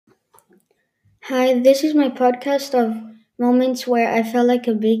Hi, this is my podcast of moments where I felt like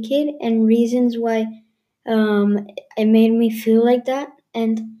a big kid and reasons why it made me feel like that,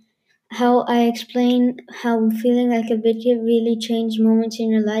 and how I explain how feeling like a big kid really changed moments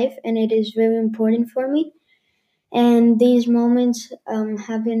in your life, and it is very important for me. And these moments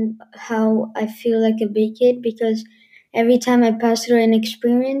have been how I feel like a big kid because every time I pass through an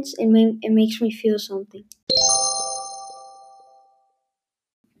experience, it makes me feel something.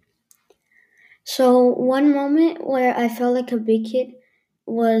 So one moment where I felt like a big kid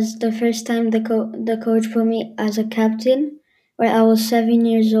was the first time the coach put me as a captain, where I was 7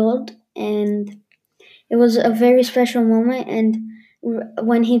 years old, and it was a very special moment. And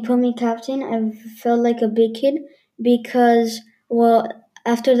when he put me captain, I felt like a big kid because, well,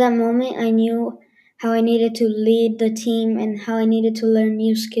 after that moment, I knew how I needed to lead the team and how I needed to learn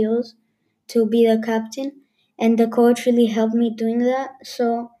new skills to be the captain, and the coach really helped me doing that.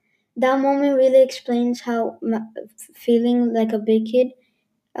 So that moment really explains how feeling like a big kid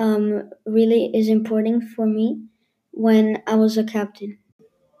really is important for me when I was a captain.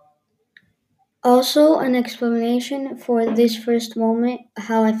 Also, an explanation for this first moment,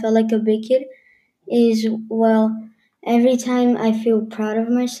 how I felt like a big kid, is well, every time I feel proud of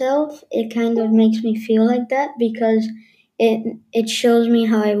myself, it kind of makes me feel like that because it shows me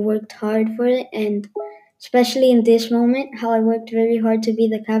how I worked hard for it, and especially in this moment, how I worked very hard to be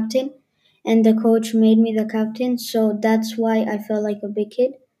the captain, and the coach made me the captain, so that's why I felt like a big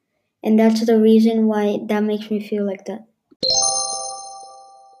kid, and that's the reason why that makes me feel like that.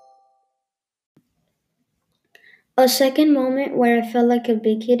 A second moment where I felt like a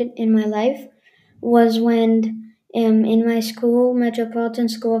big kid in my life was when in my school, Metropolitan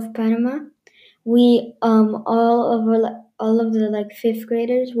School of Panama, we all of the like fifth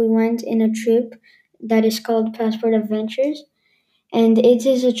graders, we went in a trip that is called Passport Adventures, and it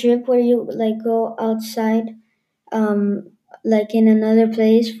is a trip where you like go outside, like in another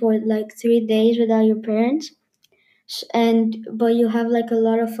place for like 3 days without your parents, and but you have like a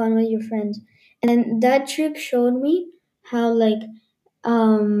lot of fun with your friends, and that trip showed me how like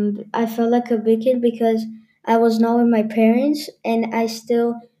I felt like a big kid because I was not with my parents and I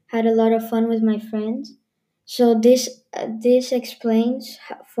still had a lot of fun with my friends. So this explains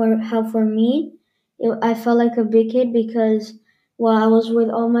how for me I felt like a big kid because well I was with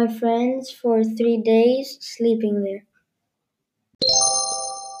all my friends for 3 days sleeping there.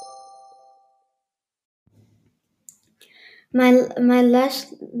 My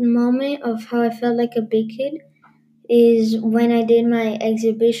last moment of how I felt like a big kid is when I did my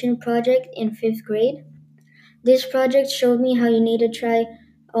exhibition project in fifth grade. This project showed me how you need to try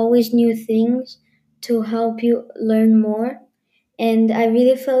always new things to help you learn more. And I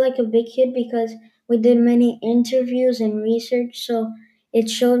really felt like a big kid because we did many interviews and research. So it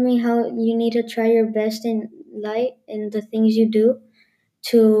showed me how you need to try your best in life and the things you do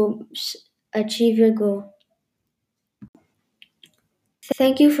to achieve your goal.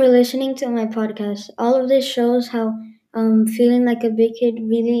 Thank you for listening to my podcast. All of this shows how feeling like a big kid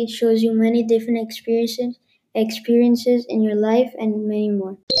really shows you many different experiences in your life and many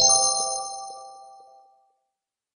more.